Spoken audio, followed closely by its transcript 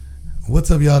What's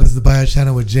up, y'all? This is the Bio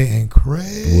Channel with Jay and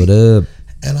Craig. What up?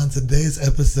 And on today's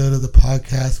episode of the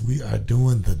podcast, we are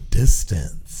doing The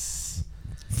Distance.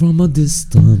 From a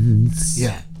distance.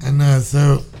 Yeah. And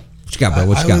so... What you got, bro?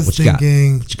 What you got? What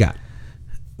you got?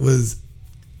 Was...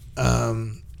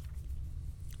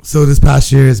 So this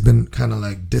past year has been kind of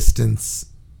like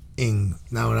distancing.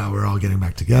 Now we're all getting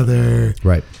back together.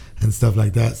 Right. And stuff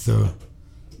like that. So...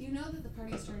 You know that the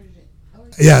party started it.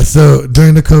 Yeah, so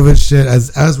during the COVID shit,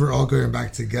 as we're all going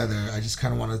back together, I just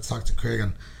kind of wanted to talk to Craig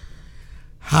on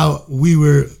how we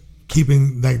were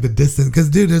keeping like the distance. Because,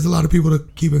 dude, there's a lot of people to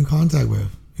keep in contact with,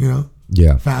 you know?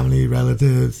 Yeah. Family,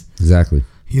 relatives. Exactly.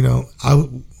 You know,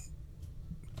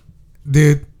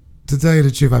 dude, to tell you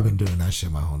the truth, I've been doing that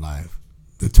shit my whole life.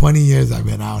 The 20 years I've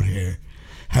been out here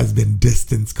has been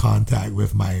distance contact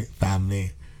with my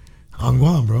family on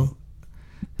Guam, bro.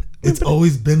 It's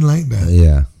always been like that.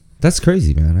 Yeah. That's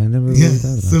crazy, man. I never really thought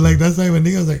about so that. like that's like when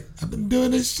nigga was like, I've been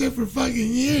doing this shit for fucking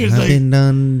years. I've Like,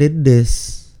 been did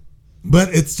this.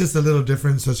 but it's just a little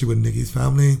different, especially with Nikki's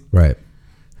family, Right.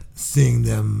 seeing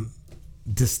them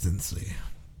distantly.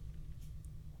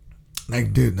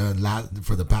 Like, dude,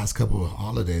 for the past couple of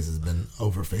holidays has been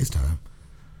over FaceTime.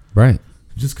 Right.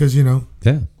 Just because, you know.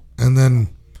 Yeah. And then,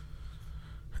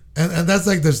 and that's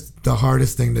like the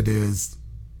hardest thing to do is,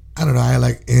 I don't know, I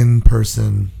like in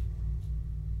person,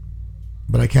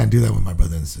 but I can't do that with my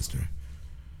brother and sister.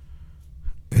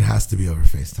 It has to be over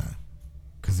FaceTime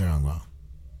because they're on Guam.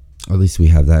 At least we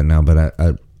have that now, but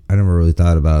I never really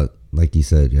thought about, like you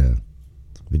said, yeah.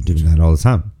 Been doing that all the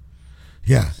time.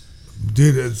 Yeah.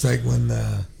 Dude, it's like when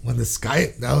the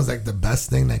Skype, that was like the best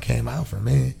thing that came out for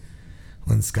me.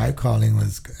 When Skype calling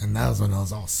was, and that was when it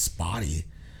was all spotty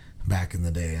back in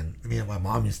the day. And me and my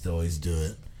mom used to always do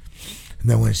it. And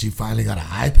then when she finally got an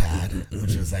iPad,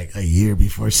 which was like a year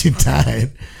before she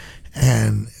died,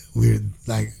 and we were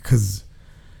like, because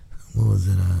what was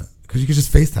it? Because you could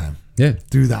just FaceTime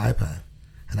through the iPad.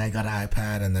 And I got an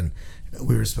iPad, and then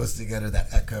we were supposed to get her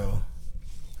that Echo,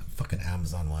 fucking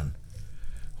Amazon one,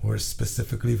 where it's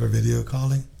specifically for video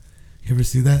calling. You ever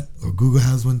see that? Or Google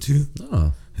has one too.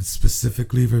 Oh. It's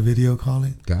specifically for video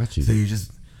calling. Got you. So you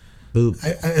just boop.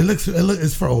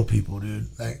 It's for old people, dude.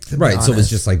 Like, to be Right. So it's honest.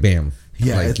 just like bam.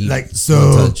 Yeah, like, you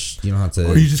touch. You don't have to.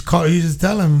 Or you just call. You just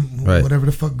tell them Right. whatever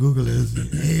the fuck Google is.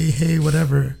 Hey,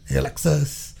 whatever. Hey,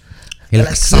 Alexis.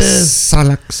 Alexis. Call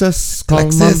Alexis,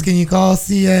 mom. can you call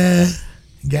see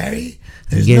Gary?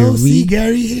 There's no Gary. see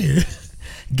Gary here.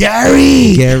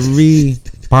 Gary.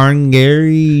 Barn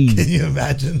Gary. Can you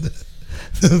imagine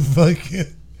the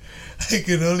fucking? I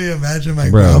can only imagine my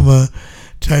Bro. grandma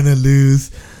trying to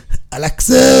lose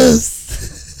Alexis.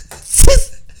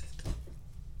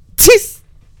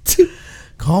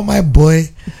 Call my boy.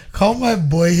 Call my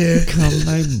boy here. Call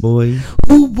my boy.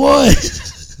 Who boy?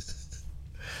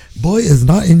 Boy is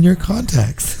not in your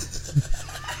contacts.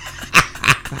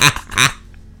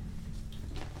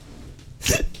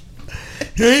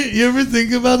 Hey, you ever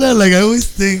think about that? Like I always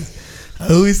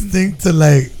think to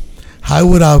like, how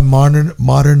would I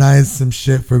modernize some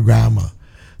shit for grandma?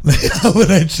 Like how would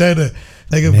I try to,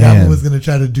 like if grandma was gonna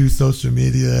try to do social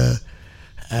media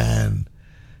and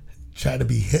try to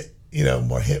be hip, you know,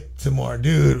 more hip to more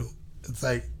dude. It's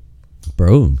like,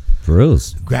 bro, for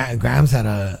reals. Grams had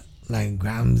a like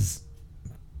Grams'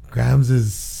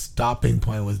 stopping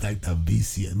point was like the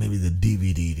VCR, maybe the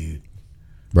DVD, dude.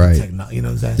 Right. You know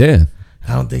what I'm saying? Yeah.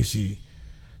 I don't think she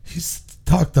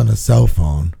talked on a cell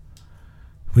phone,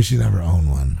 but she never owned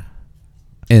one.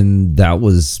 And that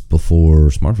was before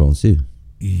smartphones too.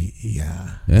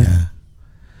 Yeah.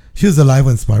 She was alive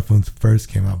when smartphones first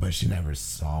came out, but she never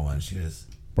saw one. She just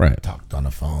talked on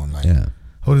the phone. Like,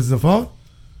 what is the phone?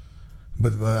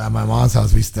 But at my mom's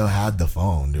house, we still had the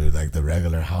phone, dude. Like the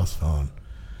regular house phone.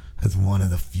 That's one of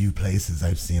the few places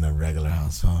I've seen a regular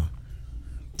house phone.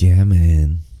 Yeah,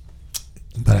 man.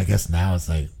 But I guess now it's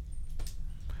like,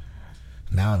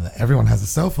 now everyone has a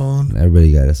cell phone.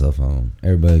 Everybody got a cell phone.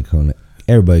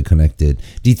 Everybody connected.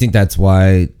 Do you think that's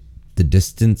why the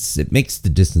distance? It makes the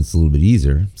distance a little bit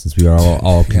easier since we are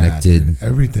all connected. Yeah,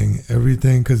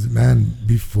 everything. Because man,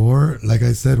 before, like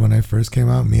I said, when I first came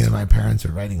out, me and my parents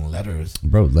were writing letters.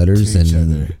 Bro, letters to each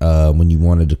and other. When you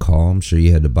wanted to call, I'm sure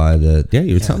you had to buy the. Yeah,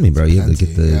 you were telling me, bro. You had to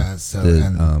get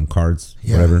the cards,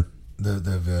 whatever.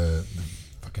 The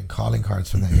fucking calling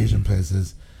cards from the Asian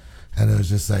places, and it was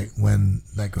just like when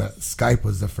Skype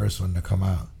was the first one to come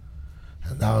out.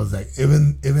 And that was like,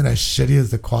 even as shitty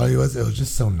as the quality was, it was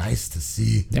just so nice to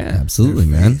see. Yeah, absolutely,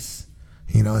 man.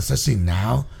 You know, especially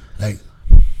now, like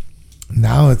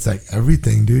now it's like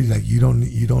everything, dude. Like you don't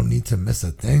need to miss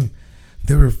a thing.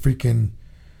 They were freaking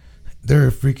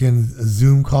they're freaking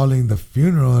Zoom calling the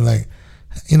funeral, and like,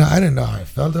 I didn't know how I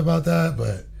felt about that,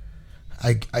 but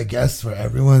I guess for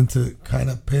everyone to kind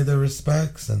of pay their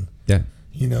respects and Yeah.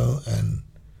 and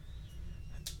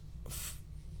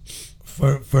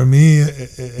for me,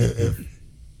 if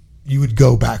you would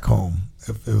go back home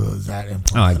if it was that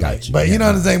important. Oh, I got you. But Yeah, you know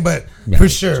what I'm saying. But Yeah. for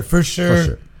sure, For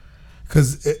sure.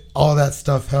 because all that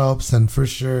stuff helps, and for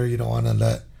sure you don't want to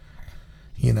let,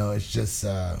 it's just,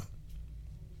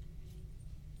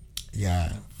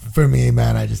 yeah. For me,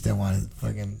 man, I just didn't want to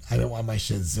I didn't want my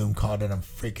shit Zoom called and I'm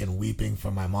freaking weeping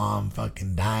for my mom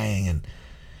fucking dying and,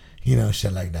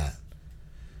 shit like that.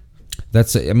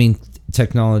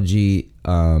 Technology.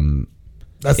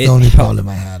 That's the It only help- problem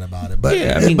I had about it. But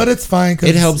Yeah, but it's fine. 'Cause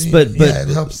it helps, but it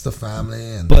helps the family,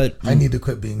 and but- I need to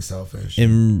quit being selfish.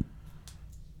 In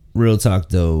real talk,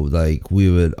 though, like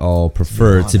we would all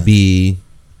prefer to honest. be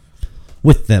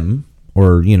with them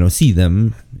or see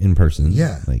them in person.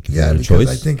 Yeah, like if yeah. you had a Because choice.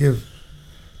 I think and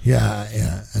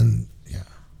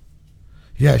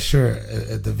sure.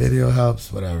 If the video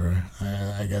helps, whatever.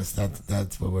 I guess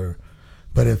that's what we're.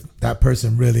 But if that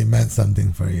person really meant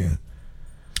something for you,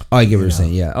 Oh, I get what you're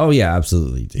saying. Yeah. Oh, yeah.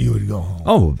 Absolutely. dude. you would go home.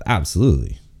 Oh,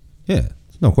 absolutely. Yeah.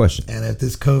 No question. And if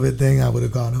this COVID thing, I would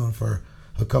have gone home for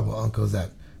a couple uncles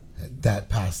that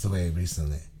passed away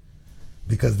recently,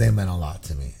 because they meant a lot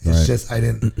to me. It's Right. just I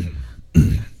didn't.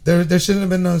 There shouldn't have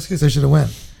been no excuse. I should have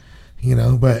went,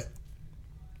 but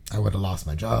I would have lost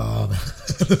my job.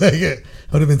 Like it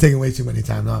would have been taking way too many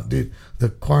time off, dude. The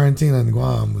quarantine in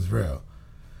Guam was real.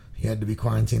 You had to be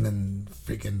quarantined in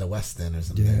freaking the West End or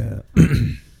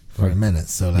something for a minute.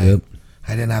 So like, Yep.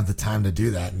 I didn't have the time to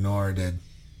do that, nor did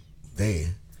they.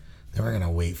 They were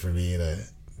gonna wait for me to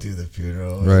do the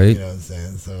funeral, Right. You know what I'm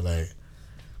saying? So like,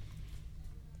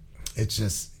 it's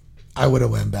just I would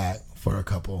have went back for a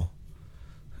couple,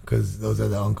 because those are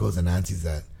the uncles and aunties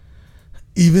that,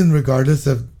 even regardless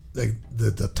of like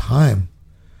the time,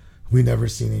 we never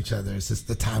seen each other. It's just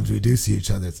the times we do see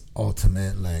each other, it's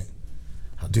ultimate. Like,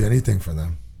 I'll do anything for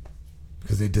them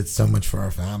because they did so much for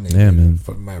our family. Yeah, man.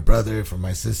 For my brother, for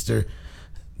my sister,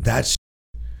 that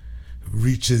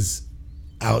reaches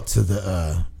out to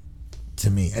the to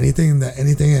me. Anything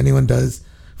anyone does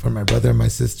for my brother and my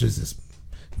sisters, is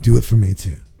do it for me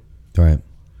too. Right.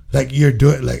 Like you're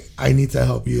doing, like I need to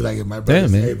help you. Like if my brother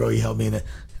says, man. "Hey, bro, you help me," in it,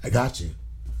 I got you.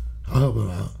 I'll help him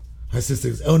out. My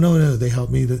sisters, "Oh no, they help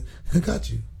me." I got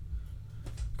you.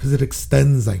 Because it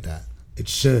extends like that. It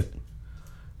should.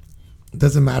 It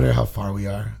doesn't matter how far we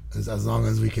are, as long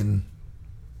as we can.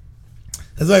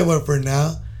 That's why for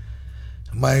now,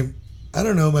 my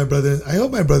brother. I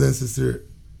hope my brother and sister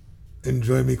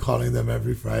enjoy me calling them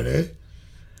every Friday.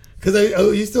 Because I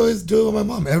used to always do it with my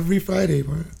mom every Friday,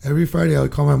 bro. Every Friday I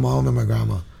would call my mom and my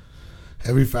grandma.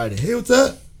 Every Friday. "Hey, what's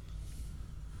up?"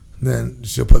 And then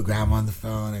she'll put grandma on the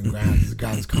phone, and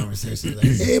grandma's conversation like,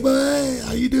 "Hey, boy,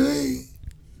 how you doing?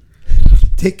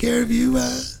 Take care of you,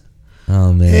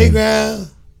 Oh man. Hey, grandma."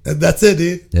 And that's it,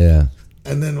 dude. Yeah.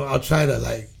 And then I'll try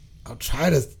to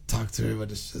talk to her,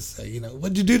 but it's just like,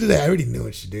 "What'd you do today?" I already knew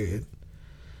what she did.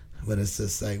 But it's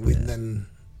just like, then,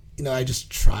 I just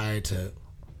try to.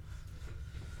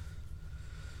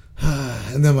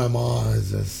 And then my mom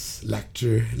is just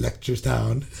lecture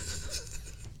town.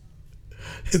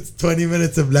 It's 20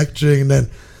 minutes of lecturing, and then,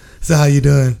 "So how you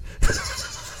doing?"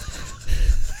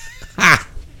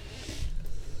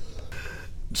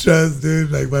 Trust,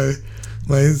 dude. Like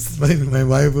my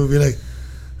wife will be like,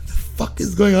 "The fuck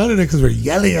is going on in there?" Because we're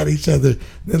yelling at each other.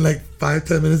 Then like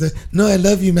 5-10 minutes, like, "No, I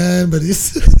love you, man, but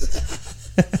it's."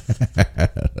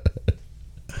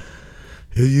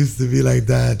 It used to be like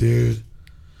that, dude,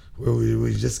 where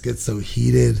we just get so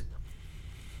heated.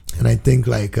 And I think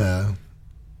like, and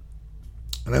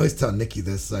I always tell Nikki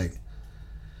this, like,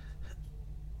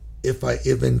 if I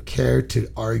even care to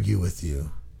argue with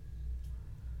you,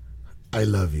 I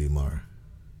love you more.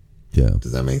 Yeah.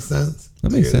 Does that make sense?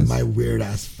 That makes sense. My weird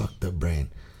ass fucked up brain,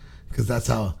 because that's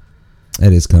how.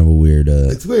 That is kind of a weird.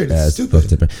 It's weird. It's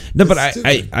stupid. No, but It's I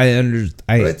stupid.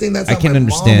 I But I think that's I how can my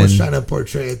understand. mom was trying to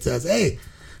portray it as, "Hey,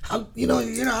 I'm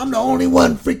the only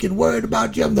one freaking worried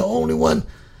about you. I'm the only one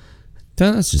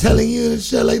That's just telling you and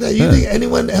shit like that. You think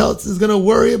anyone else is gonna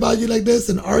worry about you like this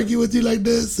and argue with you like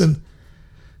this?" And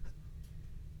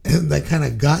that kind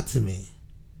of got to me,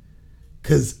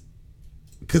 cause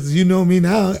you know me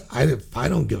now. If I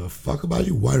don't give a fuck about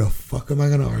you, why the fuck am I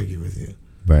gonna argue with you?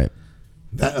 right.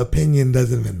 That opinion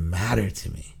doesn't even matter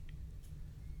to me.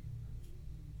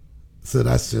 So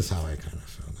that's just how I kind of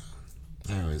feel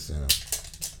now. I always,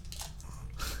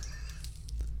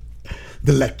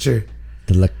 the lecture.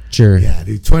 The lecture. Yeah,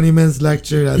 dude, 20 minutes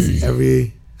lecture. That's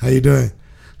How you doing?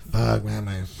 Fuck, man,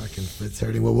 my fucking foot's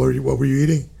hurting. What were you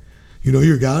eating? You know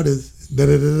your gout is da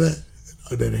da da da.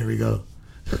 Oh, then here we go.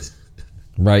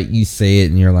 Right, you say it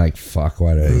and you're like, fuck,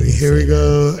 why do I even Here we say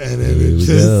go, that? and then Here it we just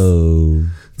go.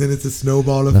 then it's a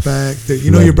snowball effect. You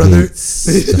know your brother,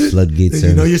 The floodgates you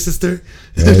are... know your sister,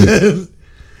 Right. and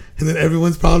then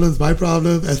everyone's problem is my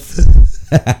problem.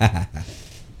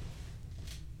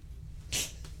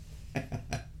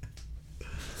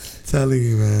 Telling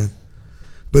you, man.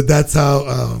 But that's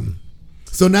how.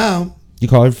 So now You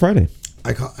call it Friday.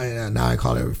 I call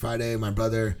every Friday. My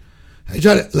brother, I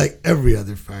try to like every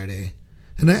other Friday,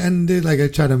 and I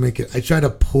try to make it. I try to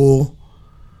pull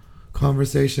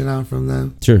conversation out from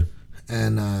them, Sure.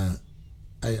 and I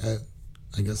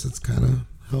guess it's kind of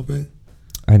helping,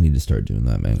 I need to start doing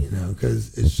that, man. you know, because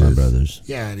it's With just my brothers.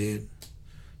 Yeah, dude.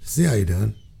 See how you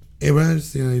doing? Hey, bro,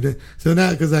 just see how you doing. So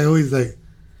now, because I always like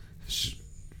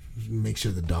make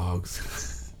sure the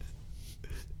dogs.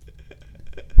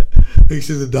 Make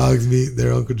sure the dogs meet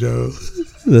their Uncle Joe.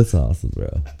 That's awesome,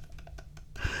 bro.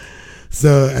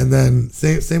 So and then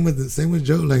same with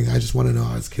Joe. Like I just want to know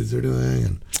how his kids are doing,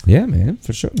 and Yeah, man,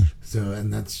 for sure. so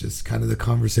and that's just kind of the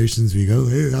conversations we go.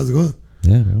 Hey, how's it going?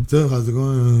 Yeah, bro. What's up? How's it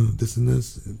going? This and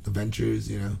this, the ventures,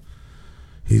 you know,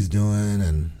 he's doing,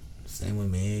 and same with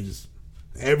me. Just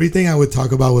everything I would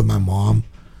talk about with my mom,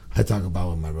 I talk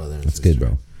about with my brother and That's sister. good,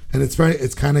 bro. And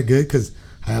it's kind of good because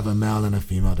I have a male and a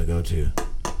female to go to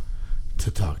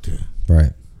talk to.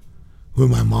 Right. With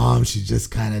my mom, she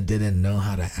just kind of didn't know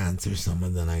how to answer some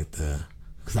of the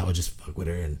because I would just fuck with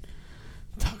her and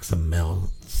talk some male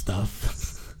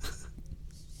stuff.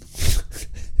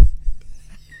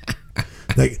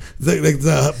 like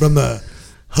the from the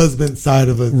husband side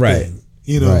of a Right. thing,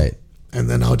 you know. Right. And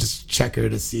then I'll just check her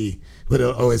to see, but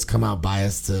it'll always come out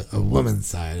biased to a woman's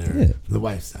side or Yeah. the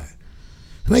wife's side.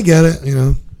 And I get it, you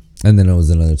know. And then it was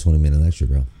another 20-minute lecture,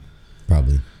 bro.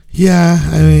 Probably. Yeah,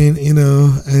 I mean, you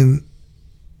know, and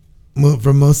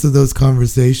from most of those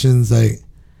conversations, like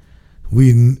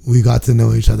we got to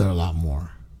know each other a lot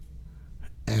more,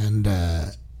 and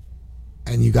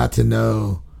you got to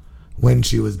know when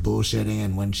she was bullshitting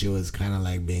and when she was kind of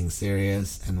like being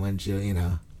serious, and when she, you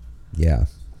know, Yeah.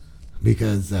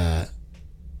 because a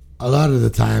lot of the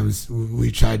times we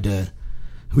tried to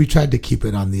keep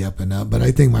it on the up and up, but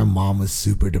I think my mom was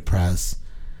super depressed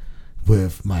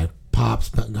with my pops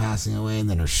passing away and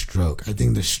then her stroke. I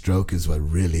think the stroke is what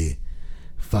really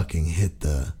fucking hit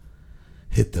the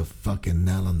fucking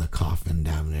nail on the coffin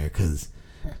down there, because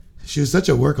she was such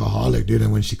a workaholic, dude,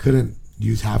 and when she couldn't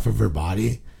use half of her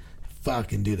body,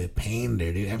 fucking dude, it pained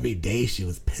her, dude. Every day she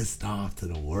was pissed off to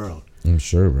the world. I'm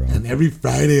sure, bro. And every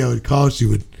Friday I would call, she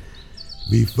would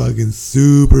be fucking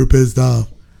super pissed off.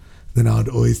 Then I would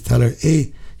always tell her,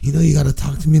 hey, you know, you gotta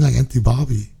talk to me like Auntie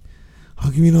Bobby. How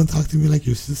come you don't talk to me like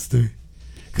your sister?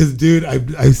 Because, dude,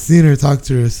 I've seen her talk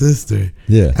to her sister.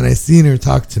 Yeah. And I've seen her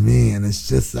talk to me, and it's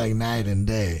just like night and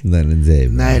day. Night and day,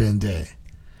 bro. Night and day.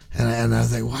 And I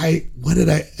was like, why? What did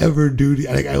I ever do to you?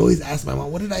 Like, I always ask my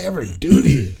mom, what did I ever do to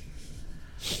you?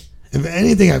 If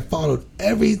anything, I followed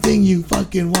everything you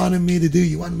fucking wanted me to do.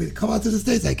 You wanted me to come out to the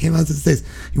States. I came out to the States.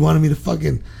 You wanted me to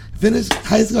fucking finish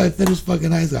high school. I finished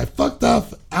fucking high school. I fucked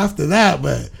up after that,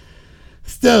 but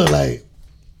still, like,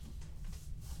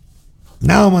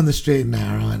 now I'm on the straight and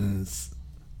narrow, and it's,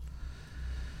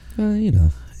 You know,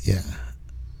 yeah,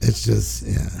 it's just,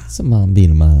 yeah, it's a mom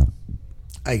being a mom.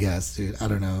 I guess, dude. I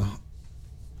don't know.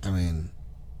 I mean,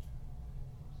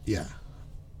 yeah,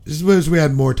 just wish we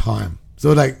had more time.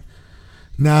 So, like,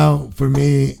 now for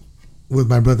me, with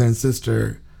my brother and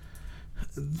sister,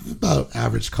 about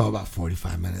average call about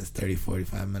 45 minutes, 30,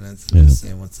 45 minutes. Yeah. Just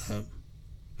saying what's up.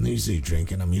 I'm usually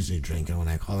drinking when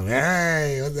I call them.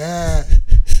 Hey, what's up?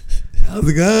 How's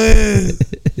it going?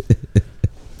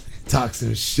 Talk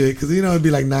some shit. Because, you know, it'd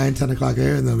be like 9, 10 o'clock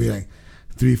there, and they'll be like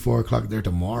 3, 4 o'clock there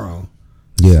tomorrow.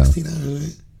 Yeah. 16 hours,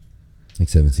 right? Like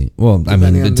 17. Well,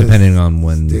 Depending on depending on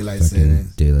when daylight fucking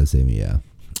savings. daylight saving, yeah.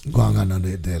 Well, I'm not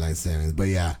no daylight savings, but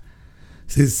yeah.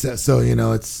 So, you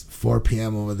know, it's 4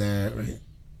 p.m. over there, right?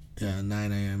 Yeah,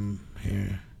 9 a.m.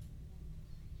 here.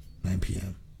 9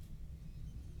 p.m.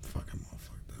 Fucking all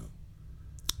fucked up.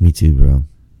 Me too, bro. Yeah,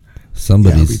 it'll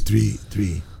Somebody's be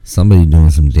 3. somebody doing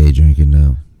some day drinking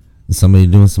now. Is somebody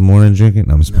doing some morning drinking?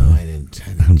 I'm just No, playing. I didn't.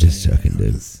 I'm just joking,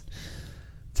 dude. Just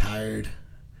tired.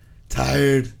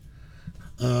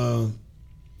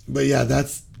 But yeah,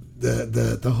 that's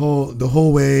the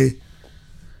whole way.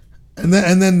 And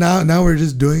then now we're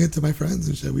just doing it to my friends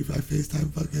and shit. I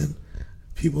FaceTime fucking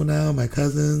people now, my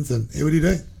cousins, and hey, what are you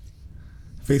doing?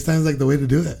 FaceTime's like the way to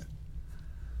do it.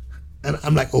 And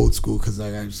I'm like old school because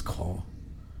like I just call.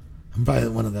 I'm probably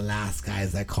one of the last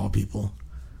guys that call people.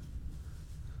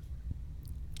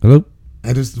 Hello?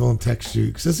 I just won't text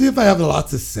you. So see if I have a lot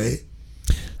to say.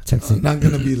 Texting. I'm not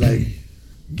gonna be like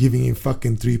giving you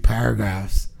fucking 3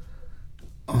 paragraphs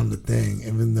on the thing,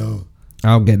 even though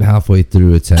I'll get halfway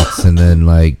through a text and then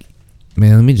like,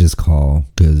 man, let me just call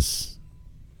because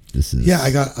this is.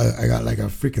 I got like a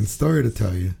freaking story to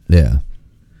tell you. Yeah.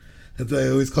 That's why I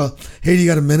always call. Hey, do you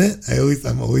got a minute?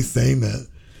 I'm always saying that.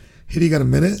 Hey, do you got a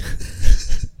minute?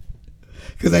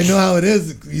 Because I know how it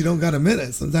is. You don't got a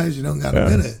minute. Sometimes you don't got a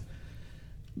minute.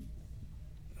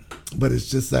 But it's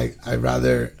just like I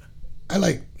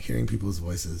like hearing people's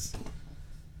voices.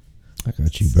 I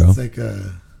got you, bro. It's like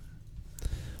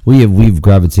we've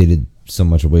gravitated so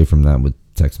much away from that with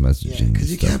text messaging.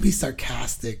 because you can't be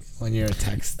sarcastic when you're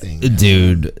texting,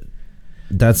 dude.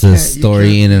 That's a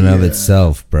story in and of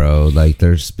itself, bro. Like,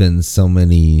 there's been so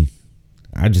many.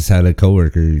 I just had a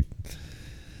coworker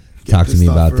talk to me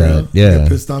about that. Yeah, get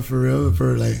pissed off for real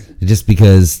for like just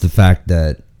because the fact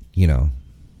that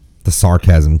the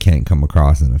sarcasm can't come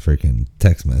across in a freaking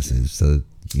text message. So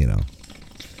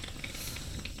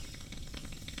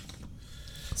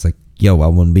it's like, yo, I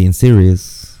wasn't being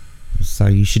serious. So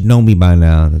you should know me by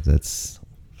now. That's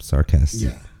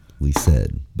sarcastically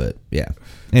said, but yeah.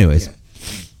 Anyways. Yeah.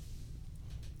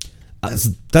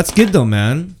 That's good though,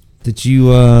 man. That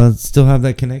you still have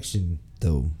that connection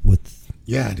though with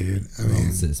dude. I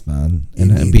mean, sis, man,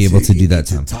 and be able to do that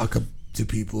time. Talk to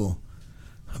people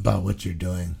about what you're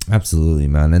doing. Absolutely,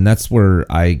 man, and that's where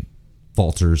I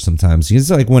falter sometimes.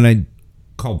 It's like when I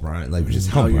call Brian, like Which is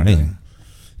call how you're Brian. doing.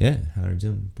 Yeah, how are you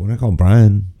doing? When I call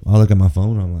Brian, I look at my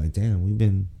phone. I'm like, damn, we've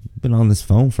been on this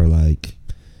phone for like,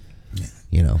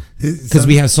 because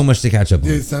we have so much to catch up on.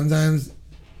 Dude, sometimes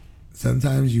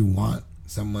you want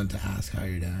someone to ask how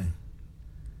you're doing.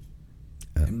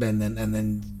 And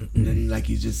then like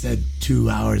you just said, 2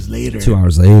 hours later. 2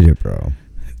 hours later, bro.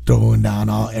 Throwing down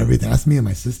everything. That's me and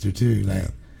my sister too. Like,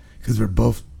 because we're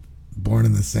both born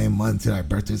in the same month too. Our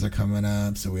birthdays are coming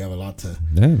up, so we have a lot to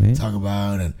talk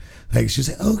about. And like she'll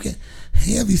say, okay,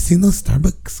 hey, have you seen those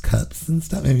Starbucks cups and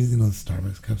stuff? Have you seen those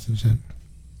Starbucks cups and shit?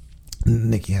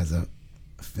 Nikki has a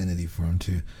affinity for them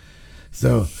too.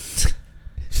 So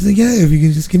she's like, yeah, if you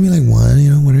can just give me like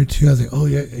one or two. I was like, oh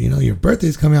yeah, your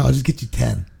birthday's coming out. I'll just get you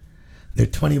 10. They're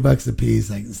 $20 a piece.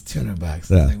 Like, it's $200. I was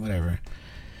like, whatever.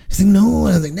 She's like, no.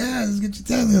 And I was like, nah, just get you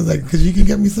 10. I was like, because you can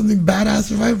get me something badass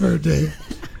for my birthday.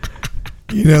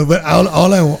 But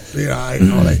all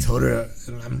I told her,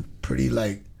 and I'm pretty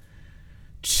like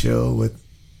chill with,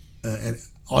 and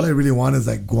all I really want is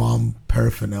like Guam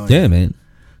paraphernalia. Yeah, man.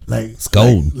 Like, it's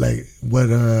gold. Like what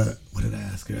did I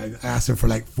ask her? I asked her for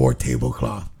like 4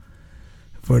 tablecloth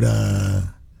for the,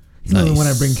 when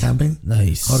I bring camping,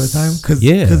 all the time,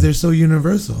 because they're so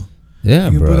universal. Yeah,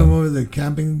 you can bro. put them over the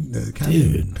camping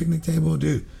picnic table,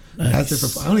 dude.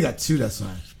 Nice. I only got 2, that's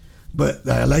why, but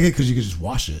I like it because you can just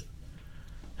wash it,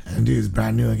 and dude, it's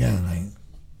brand new again. Like,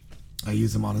 I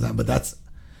use them all the time, but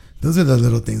those are the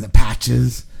little things, the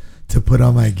patches to put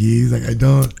on my gis. Like, I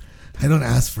don't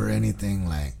ask for anything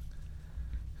like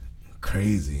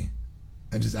crazy.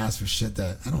 I just ask for shit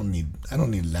that I don't need. I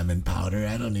don't need lemon powder.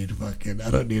 I don't need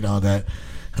all that.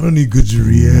 I don't need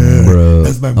Goodyear. Bro.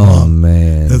 That's my mom. Oh,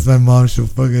 man. That's my mom. She'll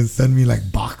fucking send me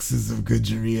like boxes of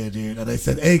Goodyear, dude. And I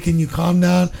said, hey, can you calm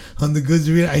down on the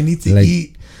Goodyear? I need to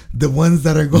eat the ones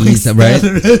that are going right?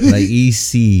 Like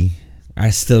EC.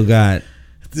 I still got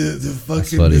the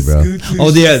fucking funny, biscuit. Bro.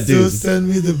 Oh yeah, dude. Still send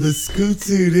me the biscuit,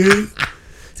 dude.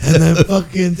 And that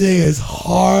fucking thing is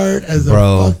hard as a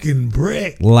fucking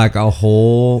brick. Like a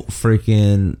whole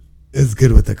freaking. It's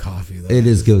good with the coffee, though. It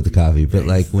is good with the coffee, but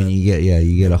like when you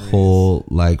get a whole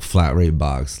like flat rate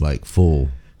box, like full.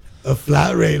 A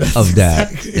flat rate of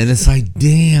that, and it's like,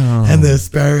 damn. And the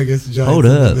asparagus joints Hold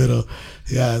in up. the middle.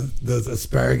 Yeah, those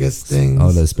asparagus things.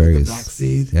 Oh, the asparagus. The black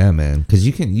seed. Yeah, man. Because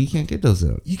you can't get those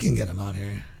out. You can get them out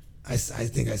here. I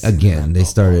think I again. They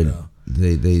started.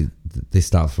 They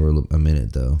stopped for a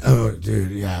minute though. Oh,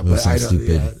 dude, yeah. But I don't. Stupid.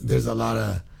 Yeah, there's a lot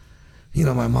of.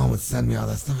 My mom would send me all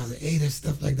that stuff. I was like, hey, there's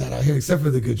stuff like that out here, except for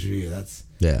the Goodyear.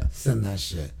 Send that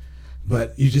shit.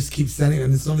 But you just keep sending,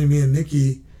 and it's only me and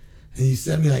Nikki, and you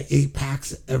send me like 8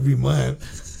 packs every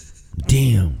month.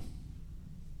 Damn.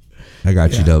 I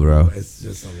got you though, bro. It's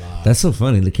just a lot. That's so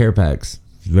funny. The care packs,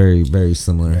 very, very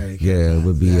similar. It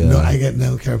would be. No, I get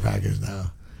no care package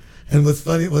now. And what's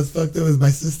fucked up is my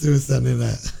sister was sending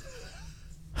that.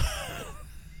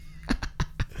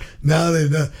 Now they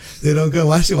don't go.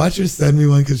 Watch her send me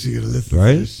one because she gonna listen to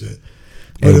this shit.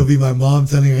 But it'll be my mom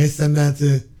telling her, hey, send that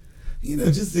to,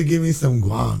 just to give me some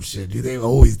Guam shit. Dude, they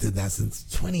always did that since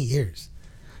 20 years.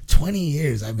 20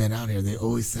 years I've been out here, they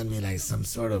always send me like some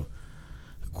sort of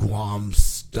Guam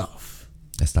stuff.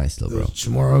 That's nice though, bro. Those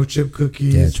Chamorro chip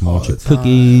cookies. Yeah, Chamorro chip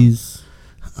cookies.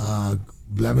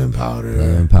 Lemon powder.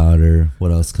 Lemon powder.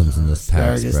 What else comes in those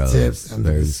packs, bro? Tips and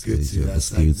the biscuits.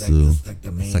 That's like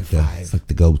the main five. It's like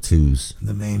the go-tos.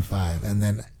 The main five. And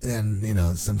then you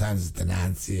know, sometimes it's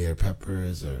Denancy or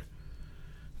peppers or...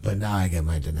 But now I get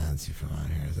my Denancy from out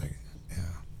here. It's like,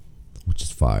 yeah. Which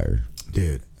is fire.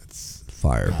 Dude, it's...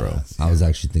 Fire, bro. Yeah. I was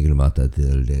actually thinking about that the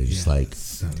other day. Just like...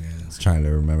 So good. I was trying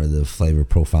to remember the flavor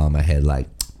profile in my head, like...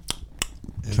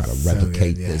 Try to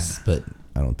replicate this, but...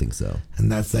 I don't think so. And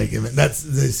that's like, and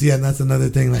that's another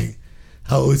thing. Like,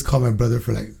 I always call my brother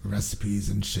for like recipes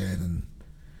and shit, and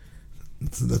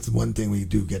that's one thing we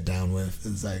do get down with.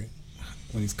 Is like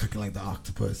when he's cooking like the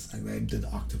octopus. Like I did the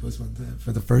octopus one time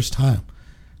for the first time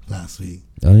last week.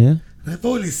 Oh yeah. And I've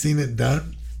already seen it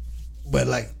done, but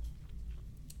like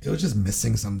it was just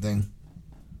missing something.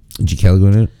 Did you Calico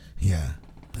in it? Yeah.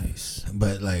 Nice.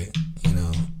 But like, you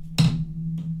know,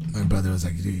 my brother was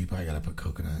like, dude, you probably gotta put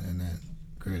coconut in it.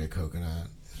 Grated coconut.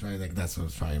 It's right, like that's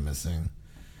what's probably missing.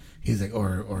 He's like,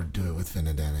 or do it with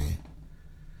finadene.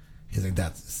 He's like,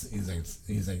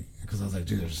 he's like, because I was like,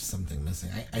 dude, there's something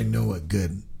missing. I know what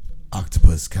good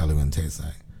octopus Calhoun tastes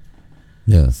like.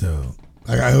 Yeah. So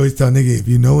I always tell Nigga, if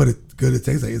you know what good it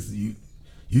tastes like,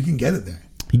 you can get it there.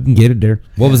 You can get it there.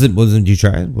 What was it? Did you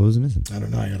try it? What was it missing? I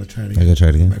don't know. I gotta try it again. I gotta try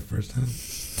it again. My first time.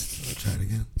 I'll try it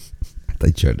again. I thought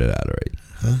you tried it out already.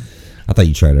 Huh? I thought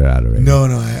you tried it out already. No,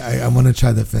 I want to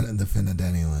try the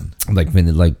finadene one.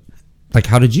 Like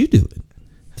how did you do it?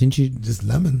 Didn't you just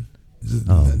lemon? Just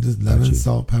lemon,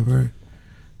 salt, pepper,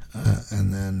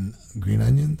 and then green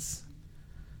onions,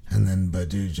 and then but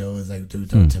dude, Joe was like, dude,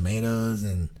 throw tomatoes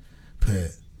and put. I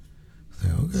was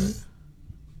like, okay.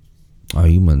 Oh,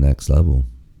 you went next level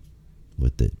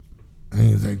with it. And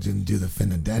he was like, just do the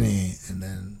finadene and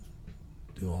then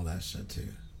do all that shit too.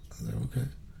 I was like, okay.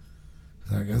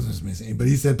 So I guess it's missing. But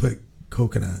he said put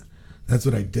coconut. That's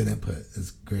what I didn't put,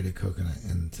 is grated coconut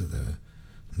into the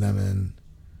lemon.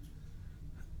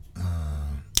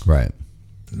 Right.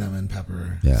 Lemon,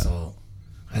 pepper, salt.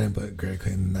 I didn't put grated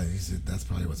coconut. He said that's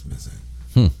probably what's missing.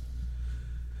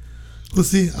 We'll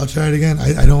see. I'll try it again.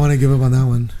 I don't want to give up on that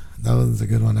one. That one's a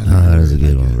good one. That was a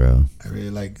good one, bro. I really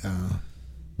like.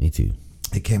 Me too.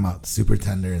 It came out super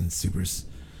tender and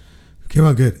came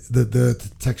out good.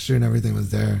 The texture and everything was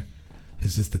there.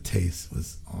 It's just the taste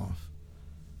was off.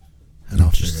 And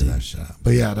I'll figure that shit out.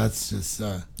 But yeah, that's just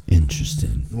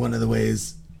interesting. One of the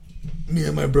ways me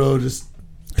and my bro just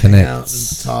connect, hang out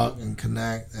and talk and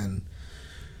connect, and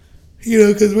you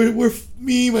know, because we're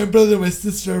me, my brother, my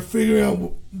sister are figuring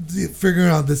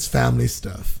out this family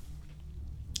stuff.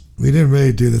 We didn't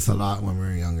really do this a lot when we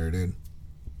were younger, dude.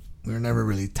 We were never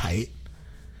really tight.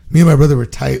 Me and my brother were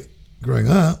tight growing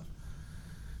up,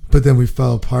 but then we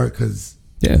fell apart because,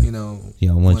 you know,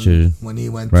 when he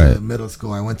went to middle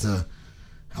school,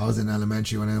 I was in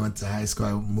elementary. When I went to high school,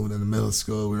 I moved into middle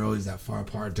school. We were always that far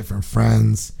apart, different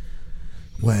friends.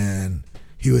 When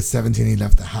he was 17, he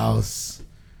left the house.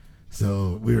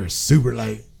 So we were super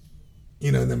like,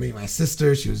 you know, then me and my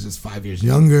sister, she was just 5 years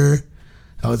younger.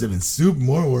 I was even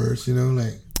more worse, you know,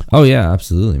 like. Oh yeah,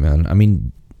 absolutely, man. I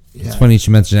mean, it's funny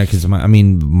you mention that because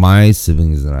my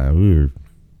siblings and I,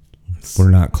 we're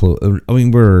not close. I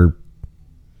mean, we're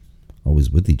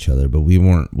always with each other, but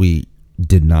we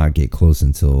did not get close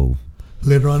until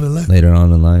later on in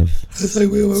life. It's like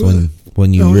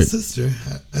when you sister,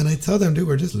 and I tell them, dude,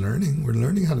 we're just learning. We're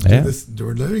learning how to do this.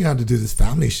 We're learning how to do this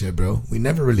family shit, bro. We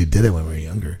never really did it when we were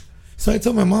younger. So I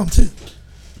told my mom too.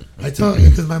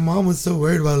 Because my mom was so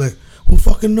worried about like, well,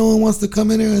 fucking no one wants to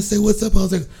come in here and say what's up. I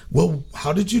was like, well,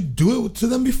 how did you do it to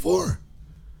them before?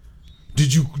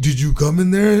 Did you come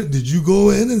in there? Did you go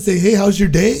in and say, hey, how's your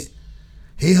day?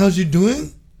 Hey, how's you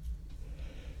doing?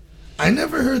 I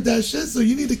never heard that shit. So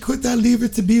you need to quit that leave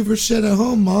it to beaver shit at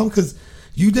home, Mom, because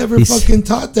you never fucking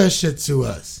taught that shit to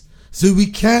us. So we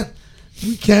can't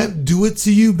do it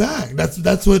to you back.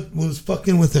 That's what was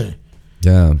fucking with her.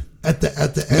 Yeah. At the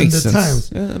end of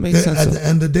times. Yeah, that makes sense. At the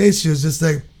end of the day, she was just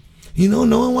like, you know,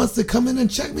 no one wants to come in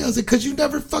and check me. I was like, because you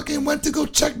never fucking went to go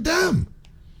check them.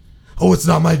 Oh, it's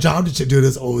not my job to check. Dude,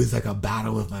 it's always like a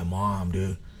battle with my mom,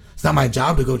 dude. It's not my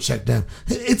job to go check them.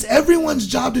 It's everyone's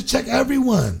job to check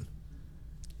everyone.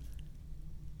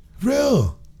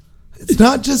 Real. It's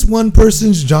not just one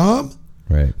person's job.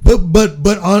 Right. But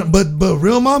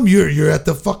real mom, you're at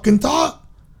the fucking top.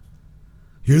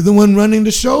 You're the one running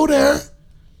the show there.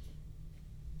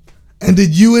 And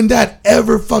did you and Dad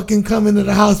ever fucking come into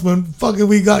the house when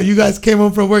fucking you guys came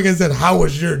home from work and said, how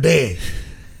was your day?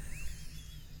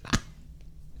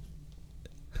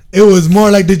 It was more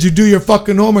like, did you do your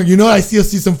fucking homework? You know, I still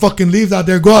see some fucking leaves out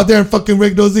there. Go out there and fucking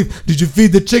rake those leaves. Did you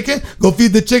feed the chicken? Go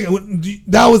feed the chicken.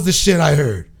 That was the shit I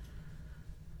heard.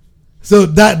 So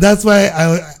that's why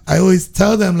I always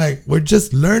tell them, like, we're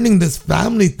just learning this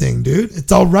family thing, dude.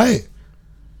 It's all right.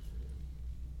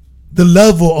 The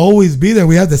love will always be there.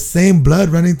 We have the same blood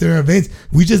running through our veins.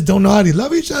 We just don't know how to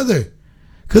love each other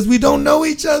because we don't know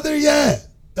each other yet.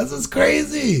 That's what's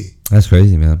crazy. That's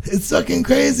crazy, man. It's fucking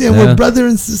crazy. And we're brother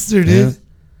and sister, dude.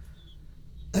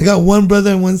 Yeah. I got one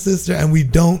brother and one sister, and we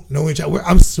don't know each other.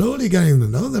 I'm slowly getting to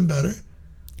know them better.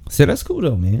 So that's cool,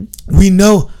 though, man. We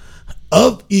know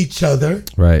of each other.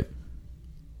 Right.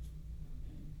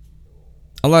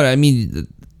 A lot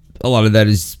of that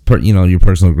is, your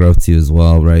personal growth, too, as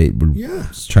well, right? We're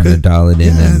just trying to dial it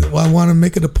in. Yeah, well, I want to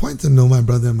make it a point to know my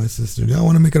brother and my sister. I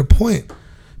want to make it a point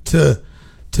to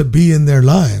be in their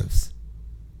lives.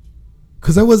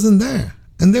 Because I wasn't there.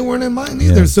 And they weren't in mine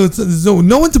either. Yeah. So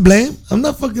no one to blame. I'm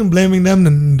not fucking blaming them.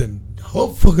 And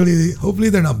hopefully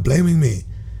they're not blaming me.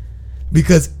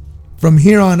 Because from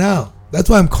here on out, that's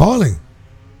why I'm calling.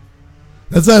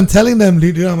 That's why I'm telling them,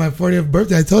 dude, on my 40th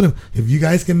birthday, I told them, if you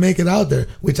guys can make it out there,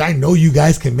 which I know you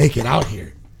guys can make it out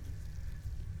here,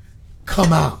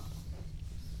 come out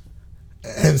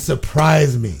and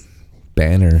surprise me.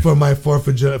 Banner. For my 4th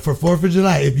of July. For 4th of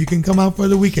July, if you can come out for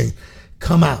the weekend,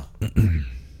 come out.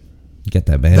 Get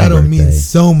that banner. That'll mean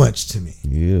so much to me.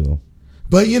 Yeah.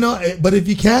 But but if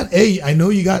you can't, hey, I know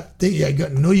you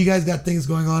know you guys got things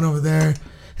going on over there,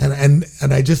 and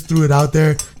I just threw it out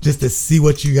there just to see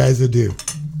what you guys would do.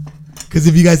 Because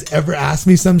if you guys ever ask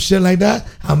me some shit like that,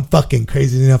 I'm fucking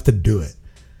crazy enough to do it.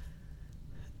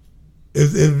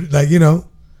 If like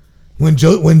when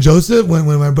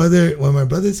my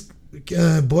brother's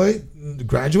boy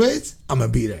graduates, I'm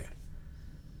gonna be there.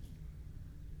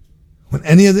 When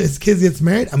any of his kids gets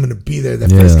married, I'm gonna be there.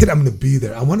 First kid, I'm gonna be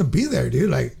there. I want to be there, dude.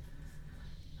 Like,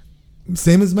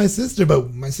 same as my sister,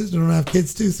 but my sister don't have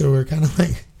kids too, so we're kind of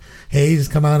like, hey, just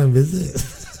come out and visit.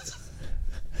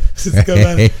 Just come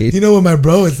out. With my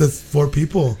bro, it's just 4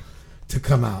 people to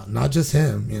come out, not just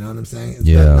him. You know what I'm saying? It's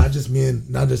not just me and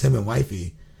not just him and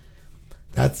wifey.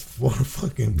 That's 4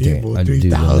 fucking people.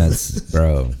 3,000,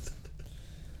 bro.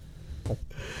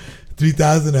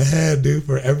 3,000 a head, dude,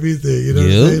 for everything. You know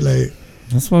what I'm saying? Like,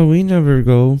 that's why we never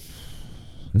go.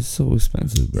 It's so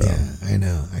expensive, bro. Yeah, I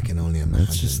know. I can only imagine.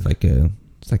 It's just like a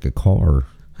car.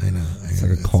 I know. It's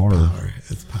like a car.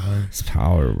 It's power. It's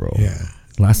power, bro. Yeah.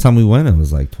 Last time we went, it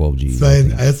was like 12 G's. So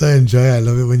I enjoy. I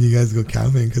love it when you guys go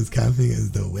camping because camping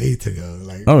is the way to go.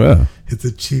 Like, oh yeah, it's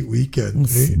a cheap weekend.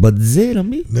 Right? But zero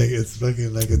me. Like it's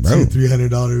fucking like a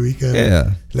 $200-$300 weekend.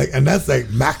 Yeah. Like, and that's like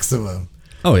maximum.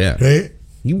 Oh yeah. Right.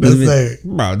 You like,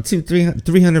 bro,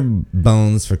 200-300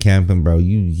 bones for camping, bro.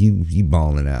 You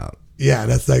balling out. Yeah,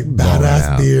 that's like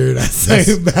badass beer. That's like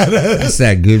badass. That's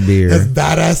that good beer. That's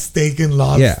badass steak and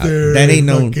lobster. Yeah, that ain't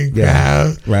no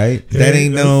crab. Right. That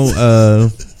ain't no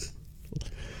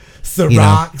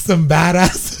Ciroc, some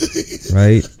badass.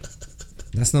 Right.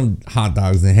 That's no hot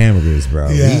dogs and hamburgers,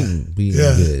 bro. Yeah. We eating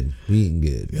good. We eating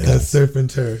good. Yeah, that's surf and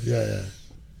turf. Yeah.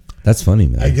 That's funny,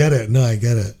 man. I get it. No, I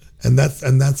get it. And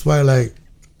that's why like.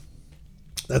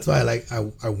 That's why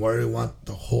I really want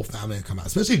the whole family to come out,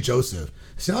 especially Joseph.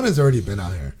 Siana's already been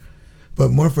out here, but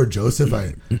more for Joseph,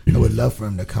 I would love for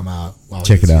him to come out while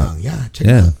he's young. Yeah, check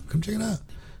it out. Come check it out.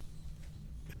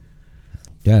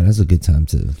 Yeah, that's a good time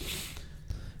to,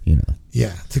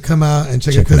 Yeah, to come out and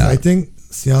check it, because I think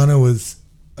Siana was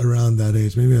around that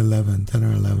age, maybe 10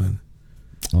 or 11.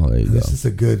 Oh, there you go. It's just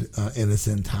a good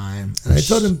innocent time. And I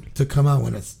told him to come out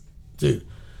when it's, dude.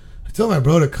 I told my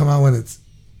bro to come out when it's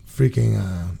freaking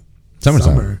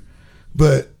summer,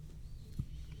 but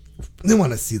they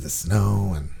want to see the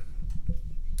snow and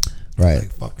right.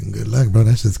 Like, fucking good luck, bro.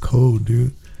 That shit's cold,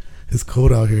 dude. It's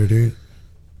cold out here, dude.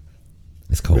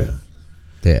 It's cold.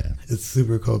 Yeah. It's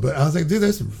super cold. But I was like, dude,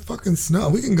 there's fucking snow.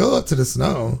 We can go up to the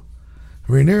snow.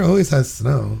 Rainier always has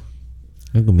snow.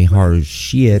 It's gonna be hard as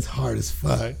shit. It's hard as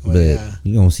fuck. But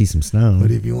you gonna see some snow.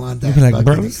 But if you want that, you be like,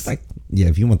 bro, it's like, yeah,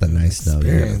 if you want that nice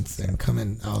experience snow, and come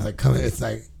in. I was like, come in. It's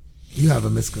like you have a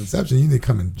misconception. You need to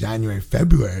come in January,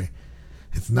 February.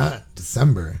 It's not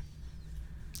December.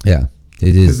 Yeah, it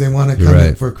is. Because they want to come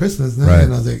in for Christmas. Now. Right.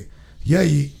 And I was like, yeah,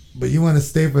 but you want to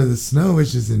stay for the snow,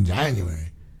 which is in January.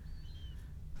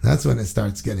 That's when it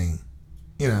starts getting,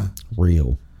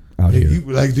 real out here.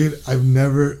 Like, dude, I've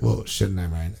never. Well, shouldn't I,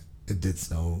 right? It did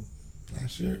snow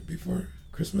last year before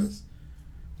Christmas.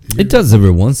 It does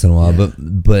every once in a while,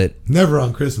 but never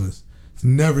on Christmas. It's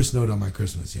never snowed on my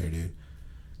Christmas here, dude.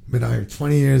 Been out here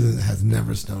 20 years and it has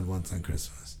never snowed once on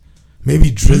Christmas.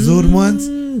 maybe drizzled once.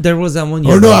 There was that one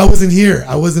year. Or no, I wasn't here.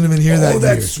 I wasn't even here that year.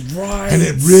 That's right. And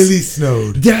it really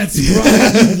snowed. That's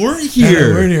right. You weren't here.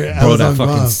 And I weren't here. I Bro, was that on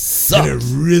fucking Guam, sucked. And it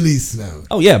really snowed.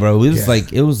 Oh yeah, bro. It was Yeah.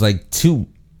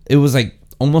 like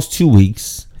almost 2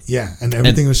 weeks. Yeah, and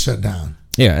everything was shut down.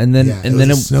 Yeah, and then Yeah, and it then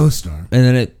was a snowstorm. and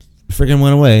then it freaking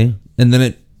went away, and then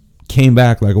it came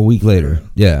back like a week later.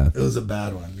 Yeah, It was a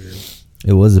bad one, dude.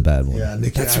 it was a bad one. Yeah,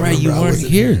 Nikki, That's I right. You remember I weren't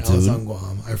wasn't here, I was dude. on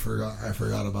Guam. I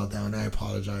forgot about that one. I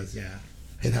apologize. Yeah,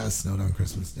 it has snowed on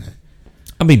Christmas Day.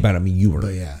 But you were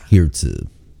But yeah. here to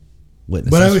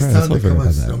witness. But I That's always right. tell them That's to what I come on forgot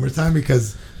about that. summertime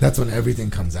because that's when everything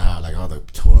comes out, like all the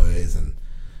toys and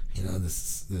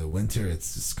the winter.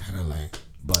 It's just kind of like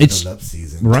It's- bundle up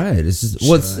season, Right. It's just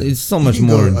it's so You much can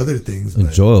go more to other things, but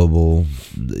enjoyable,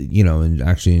 and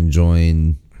actually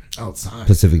enjoying outside.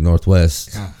 Pacific Northwest.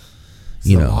 Yeah, it's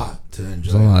You a know, lot to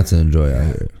enjoy. There's a lot to enjoy out Yeah.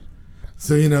 here.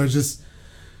 So just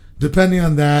depending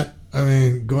on that, I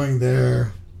mean, going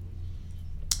there.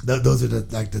 Those are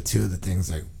the two of the things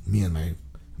like me and my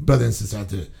brother and sister have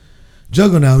to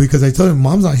juggle now because I told him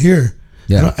Mom's not here.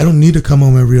 Yeah. I don't need to come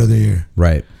home every other year.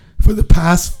 Right. For the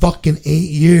past fucking 8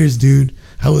 years, dude,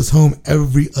 I was home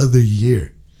every other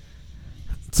year.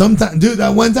 Sometimes, dude,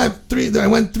 that one time, I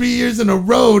went 3 years in a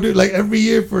row, dude, like every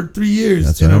year for 3 years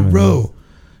That's in right, a man. row.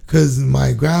 Because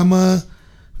my grandma,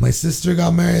 my sister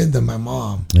got married, then my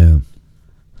mom. Yeah.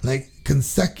 Like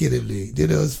consecutively. Dude,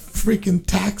 it was freaking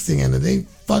taxing and it ain't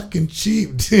fucking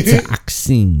cheap, dude.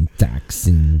 Taxing.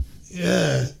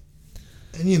 Yeah.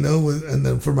 And and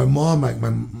then for my mom, like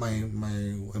my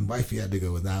wifey had to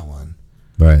go with that one.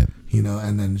 Right.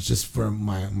 And then just for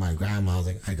my grandma, I was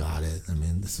like, I got it. I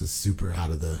mean, this was super out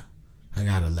of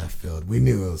left field. We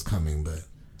knew it was coming, but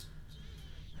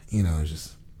it's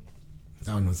just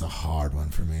that one was a hard one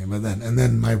for me. But then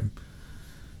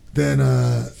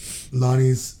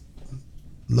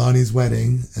Lonnie's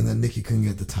wedding, and then Nikki couldn't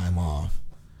get the time off.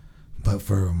 But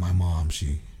for my mom,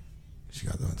 she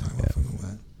got the time off from the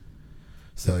wedding.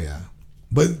 So yeah.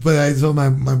 But I told my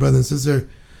brother and sister,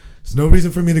 there's no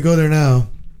reason for me to go there now.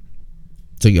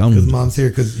 So y'all Because need, Mom's here,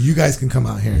 because you guys can come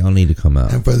out here. y'all need to come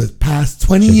out. And for the past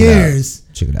 20 Check it out. years,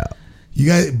 Check it out. you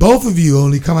guys, both of you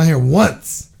only come out here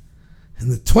once. In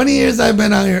the 20 years I've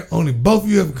been out here, only both of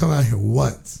you have come out here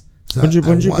once. So When'd your I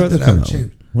brother want that come to out?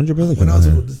 change. When'd your brother When come I was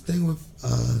out? with this thing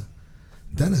with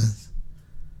Dennis.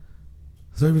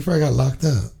 It was right before I got locked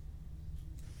up.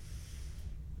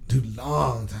 Dude,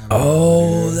 long time ago.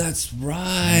 Oh, dude. that's Long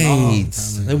right.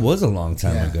 time ago. It was a long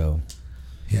time Yeah. ago.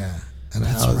 Yeah. And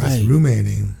That's I was just right.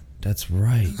 roommating. That's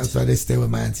right. That's why they stayed with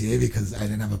my Auntie Avy, because I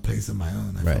didn't have a place of my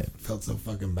own. I Right. felt so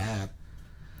fucking bad.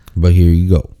 But here you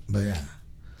go. But yeah.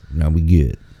 Now we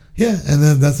good. Yeah, and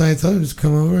then that's why I told him, just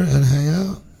come over and hang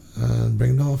out.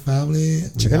 Bring the whole family. We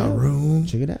Check it got a out. room.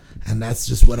 Check it out. And that's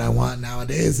just what I want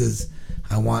nowadays is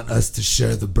I want us to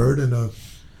share the burden of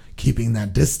keeping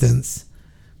that distance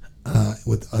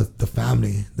with the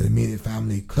family, the immediate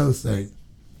family close.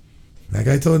 Like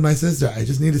I told my sister, I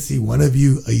just need to see one of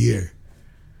you a year.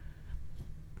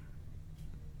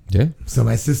 Yeah. So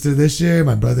my sister this year,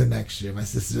 my brother next year. My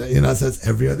sister, so it's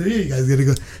every other year. You guys gotta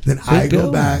go. Then I go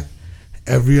go. back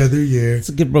every other year. It's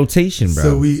a good rotation, bro.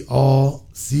 So we all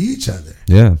see each other.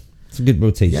 Yeah. It's a good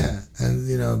rotation. Yeah,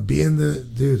 and being the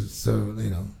dude, so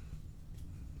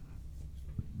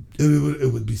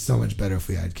it would be so much better if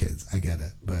we had kids. I get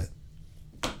it, but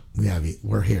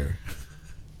we're here.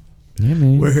 Yeah,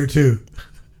 man. We're here too.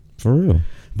 For real.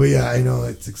 But yeah, I know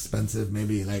it's expensive.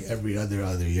 Maybe like every other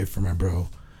year for my bro,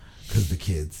 because the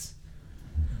kids,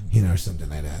 or something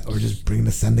like that, or just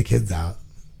send the kids out.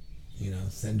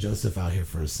 Send Joseph out here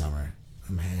for a summer.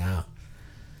 Come hang out.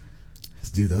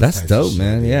 Just do those. That's types of dope, shit,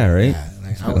 man. dude. Yeah, right? Yeah, like,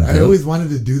 That's kinda I dope. always wanted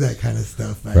to do that kind of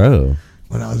stuff, like, Bro.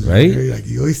 when I was Right? younger. Like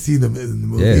you always see them in the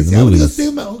movies. Yeah, the I want to go movies. stay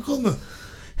with my uncle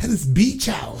at his beach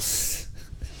house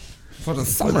For the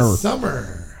for the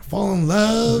summer. Fall in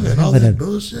love and all Having that a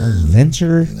bullshit.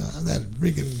 adventure. That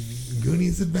freaking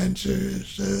Goonies adventure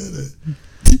shit.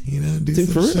 Do Dude,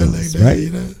 some for shit real, like that.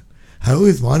 right? I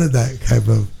always wanted that type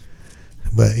of,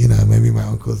 but maybe my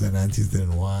uncles and aunties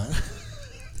didn't want.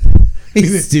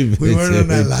 He's stupid. We weren't on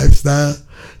that dude. lifestyle.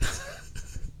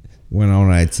 Went on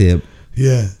that tip.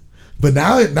 Yeah, but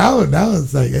now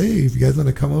it's like, hey, if you guys want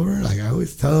to come over, like I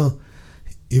always tell,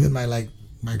 even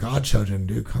my godchildren,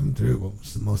 dude, come through. Well,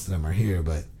 most of them are here,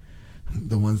 but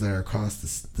the ones that are across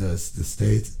the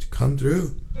states, come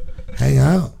through, hang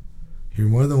out. You're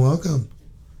more than welcome.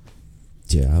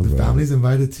 Yeah, The bro. family's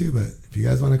invited too, but if you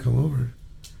guys want to come over,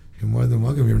 you're more than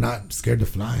welcome. You're not scared to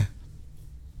fly.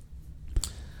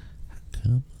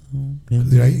 Come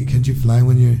Right? Can't you fly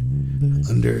when you're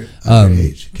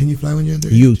underage? Can you fly when you're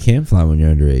underage? You can fly when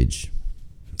you're underage.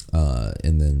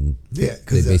 And then Yeah,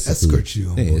 because they escort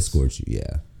you. They Almost. escort you,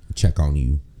 yeah. Check on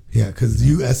you. Yeah, because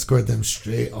you escort them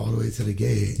straight all the way to the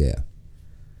gate. Yeah.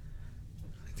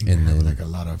 I think And I have then- like a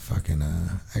lot of fucking.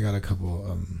 I got a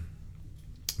couple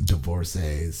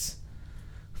divorcees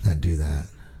that do that.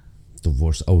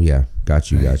 Divorce. Oh, yeah.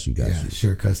 Got you. Right? Got you. Yeah,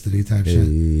 share custody type Yeah, shit.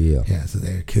 yeah. Yeah, so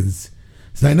their kids.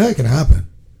 So I know it can happen,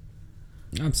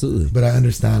 Absolutely. but I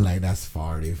understand like that's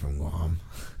far away from Guam.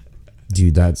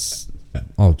 Dude, that's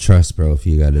all trust, bro. If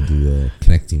you got to do a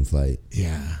connecting flight,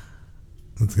 Yeah,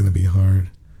 it's gonna be hard.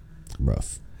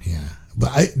 rough. Yeah,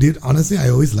 but dude, honestly, I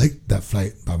always liked that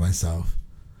flight by myself,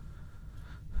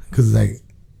 cause like,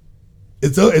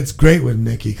 it's great with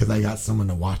Nikki, cause I got someone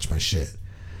to watch my shit.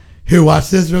 Here, watch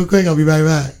this real quick. I'll be right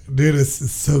back, dude.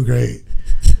 It's so great.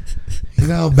 You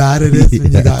know how bad it is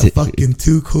when you got fucking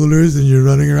 2 coolers and you're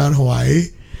running around Hawaii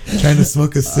trying to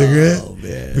smoke a cigarette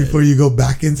before you go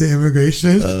back into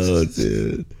immigration. Oh,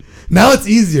 dude. Now it's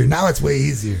easier. Now it's way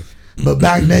easier. But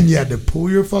back then you had to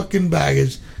pull your fucking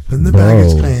baggage from the Bro.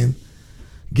 baggage claim,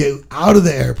 get out of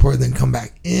the airport, then come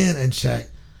back in and check.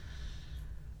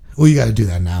 Well, you got to do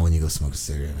that now when you go smoke a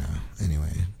cigarette now.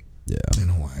 Anyway, Yeah. in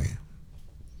Hawaii.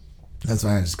 That's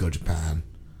why I just go to Japan.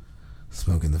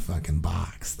 Smoking the fucking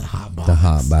box, the hot box. The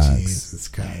hot box. Jesus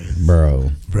Christ.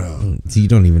 Bro. Bro. So you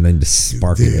don't even need to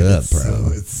spark Dude, it up, it's bro.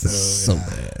 It's so yeah,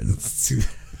 bad. It's too.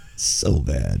 So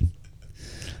bad.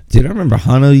 Dude, I remember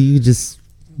Hano, you could just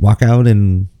walk out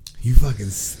and... You fucking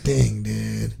stink,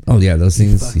 dude. Oh, yeah, those You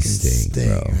things, fucking you stink,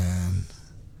 bro. man.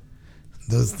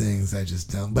 Those things I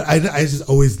just don't. But I just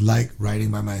always like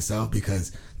riding by myself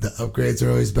because the upgrades are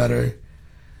always better.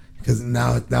 Because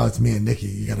now it's me and Nikki.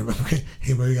 You gotta upgrade.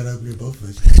 Hey, bro, you gotta upgrade both of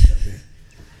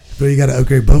us. Bro, you gotta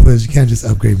upgrade both of us. You can't just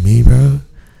upgrade me, bro.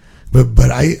 But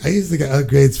I used to get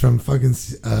upgrades from fucking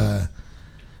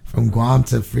from Guam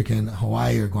to freaking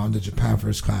Hawaii or Guam to Japan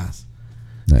first class.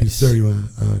 Hey, Nice. sir, you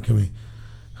want come here?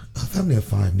 A family of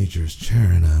 5 needs your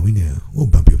chair, and we'll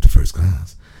bump you up to first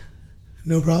class.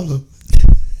 No problem.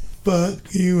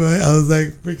 Fuck you, right? I was like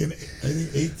freaking, I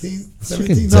think 18,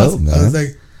 17. freaking No, dope, man. I was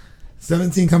like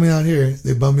 17 coming out here.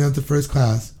 They bumped me up to first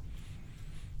class.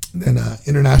 Then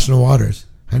international waters.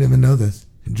 I didn't even know this.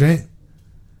 Drink.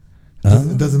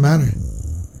 It doesn't matter.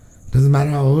 Doesn't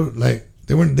matter how old. Like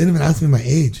they didn't even ask me my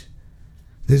age.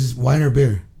 They just wine or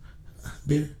beer.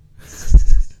 Beer.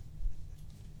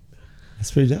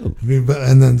 That's pretty dope.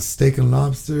 And then steak and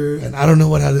lobster, and I don't know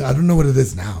what it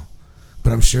is now,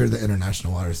 but I'm sure the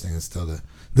international waters thing is still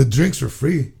the drinks were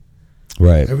free,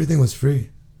 Right. everything was free.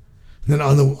 And then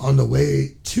on the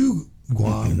way to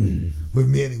Guam, with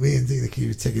me and Nikki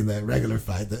were taking the regular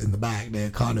flight in the back, the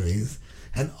economies,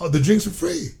 and the drinks were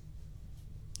free.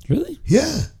 Really?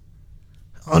 Yeah,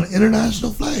 on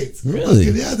international flights. Really?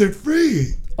 Fucking, yeah, they're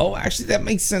free. Oh, actually, that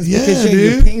makes sense. Yeah, because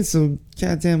you're dude. paying so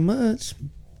goddamn much.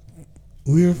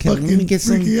 We were Let me fucking get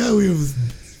some- freaking out. We was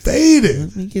faded.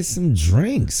 Let me get some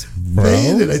drinks, bro.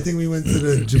 Faded. I think we went to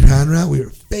the Japan route. We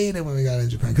were faded when we got in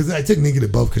Japan because I took Nikki to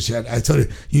both because I told her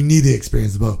you need to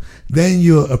experience both. Then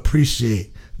you'll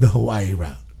appreciate the Hawaii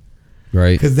route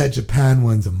Right. because that Japan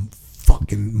one's a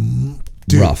fucking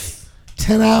dude, Rough.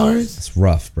 10 hours. It's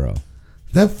rough, bro.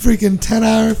 That freaking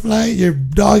 10-hour flight. Your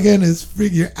dog end is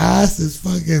freaking. Your ass is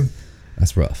fucking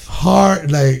That's rough.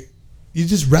 hard. Like you're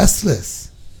just restless.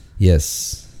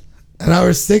 Yes. At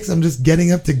hour 6, I'm just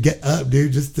getting up to get up,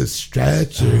 dude, just to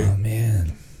stretch. Oh,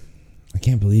 man. I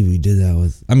can't believe we did that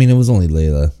with... I mean, it was only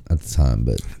Layla at the time,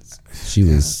 but she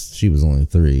was only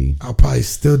 3, I'll probably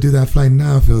still do that flight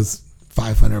now if it was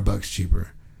 $500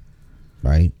 cheaper.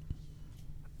 right?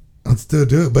 I'll still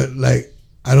do it, but like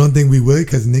I don't think we would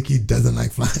because Nikki doesn't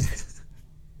like flying.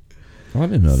 Oh, I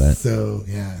didn't know that. So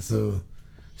yeah, so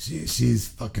she's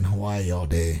fucking Hawaii all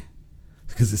day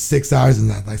because it's 6 hours and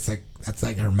that's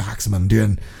like her maximum, dude.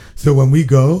 And so when we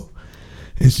go,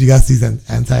 and she got these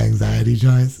anti-anxiety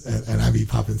joints, and I be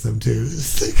popping some too.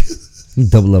 It's like,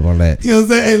 Double up on that. you know what I'm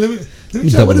saying? Hey, let me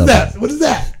try. What is that? What is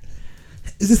that?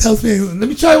 It just helps me. Let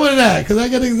me try one of that because I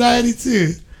got anxiety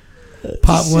too.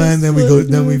 Pop one, then we go.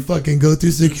 Then we fucking go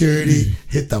through security,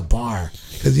 hit the bar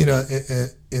because you know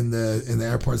in the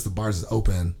airports the bars is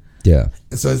open, Yeah.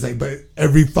 and so it's like, but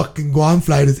every fucking Guam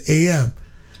flight is AM.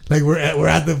 Like we're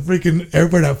at the freaking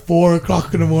airport at 4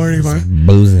 o'clock in the morning, man.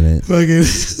 Boozing it.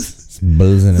 Fucking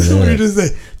Boozing it. so we're up. just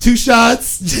like 2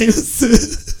 shots,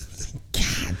 Jameson,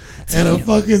 and a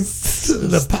fucking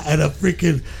and a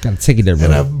freaking. Gotta take it there, bro.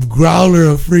 And a growler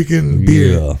of freaking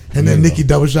beer. Yeah. And then Yeah. Nikki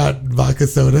double shot vodka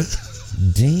soda.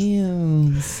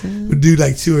 Damn. Son. We do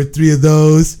like 2 or 3 of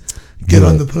those. Get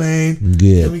on the plane.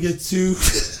 Good. Then we get to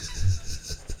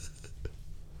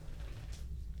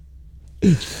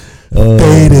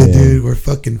faded, dude. We're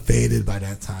fucking faded by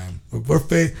that time. We're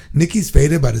faded. Nikki's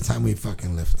faded by the time we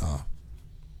fucking lift off.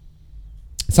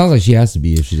 It sounds like she has to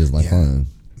be if she doesn't like flying.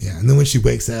 Yeah, and then when she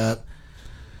wakes up,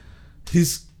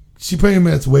 she pretty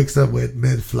much wakes up with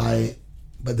mid-flight,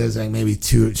 but there's like maybe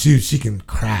two. She can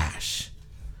crash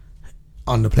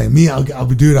on the plane. Me, I'll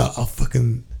be dude. I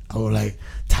will like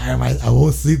I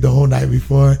won't sleep the whole night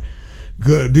before.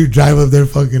 Go, dude, drive up there,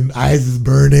 fucking eyes is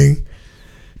burning.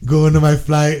 Go into my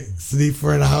flight, sleep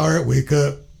for an hour, wake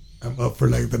up. I'm up for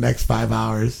like the next 5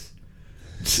 hours.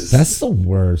 That's the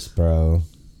worst, bro.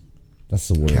 That's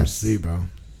the worst. Can't sleep, bro.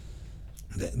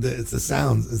 It's the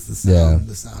sounds. It's the sound. Yeah.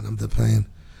 The sound of the plane.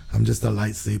 I'm just a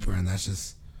light sleeper, and that's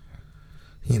just,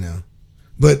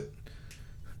 But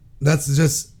that's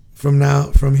just from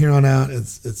here on out.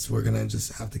 It's we're gonna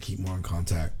just have to keep more in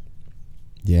contact.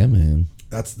 Yeah, man.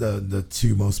 That's the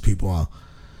two most people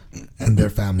and their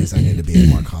families I need to be in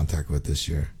more contact with this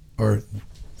year or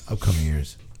upcoming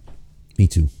years. Me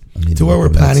too. To where we're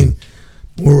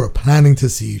planning to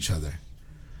see each other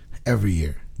every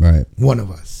year. Right. One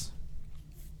of us.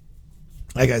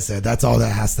 Like I said, that's all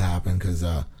that has to happen because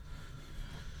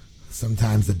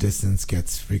sometimes the distance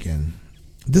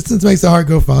makes the heart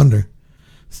go fonder.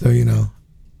 So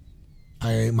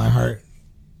my heart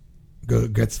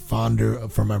gets fonder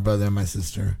for my brother and my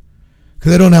sister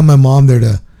because I don't have my mom there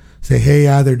to say, hey,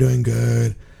 yeah, they're doing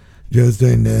good. Joe's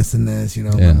doing this and this.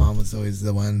 My mom was always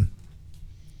the one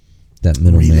that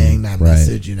relaying that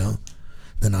message.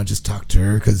 Then I'll just talk to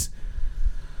her because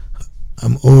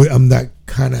I'm that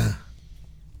kind of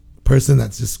person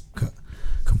that's just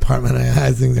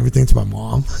compartmentalizing everything to my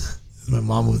mom. My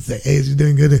mom would say, hey, is he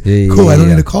doing good? Cool, I don't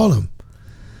need to call him.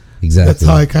 Exactly. That's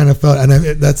how I kind of felt. And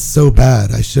that's so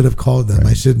bad. I should have called them.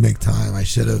 Right. I should make time. I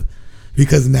should have.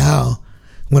 Because now,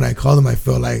 when I call them, I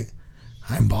feel like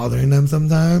I'm bothering them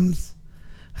sometimes.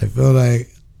 I feel like,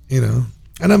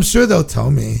 and I'm sure they'll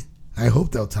tell me. I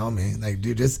hope they'll tell me. Like,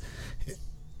 dude, just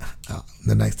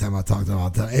the next time I talk to them, I'll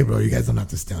tell, hey, bro, you guys don't have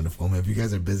to stay on the phone. If you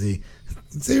guys are busy,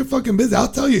 say you're fucking busy. I'll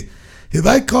tell you. If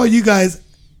I call you guys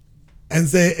and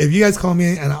say, if you guys call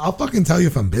me, and I'll fucking tell you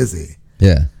if I'm busy.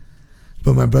 Yeah.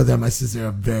 But my brother and my sister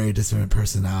are very different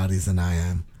personalities than I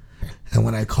am. And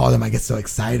when I call them, I get so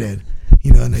excited,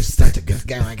 and they start to get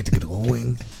going. I get to get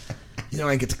going.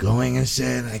 I get to going and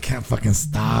shit. And I can't fucking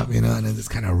stop, and it's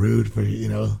kind of rude for,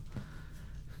 and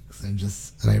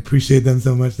I appreciate them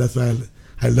so much. That's why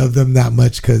I love them that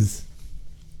much because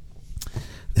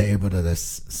they're able to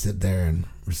just sit there and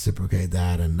reciprocate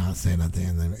that and not say nothing.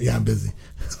 And then, yeah, I'm busy.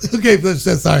 Okay,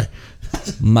 sorry.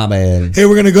 My bad. Hey,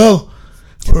 we're going to go.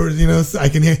 Or, so I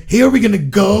can hear, hey, are we going to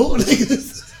go? Like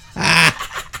this.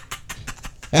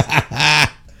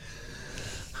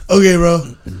 Okay,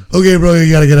 bro,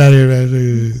 you got to get out of here,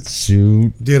 man.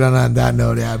 Shoot. Dude, on that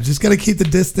note, yeah, I'm just going to keep the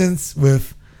distance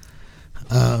with,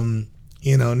 now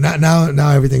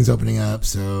everything's opening up,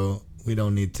 so we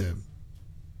don't need to,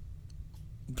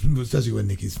 especially with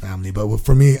Nikki's family. But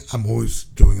for me, I'm always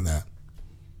doing that.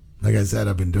 Like I said,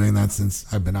 I've been doing that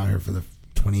since I've been out here for the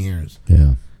 20 years.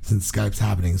 Yeah. Since Skype's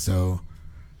happening. So,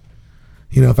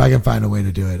 if I can find a way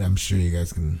to do it, I'm sure you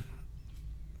guys can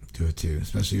do it too.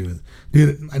 Especially with,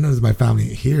 dude, I notice my family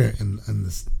here in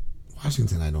this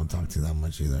Washington, I don't talk to that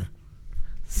much either.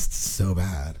 It's so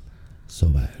bad. So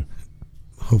bad.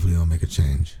 Hopefully, I'll make a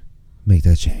change. Make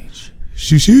that change.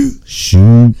 Shoo.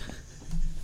 Shoot.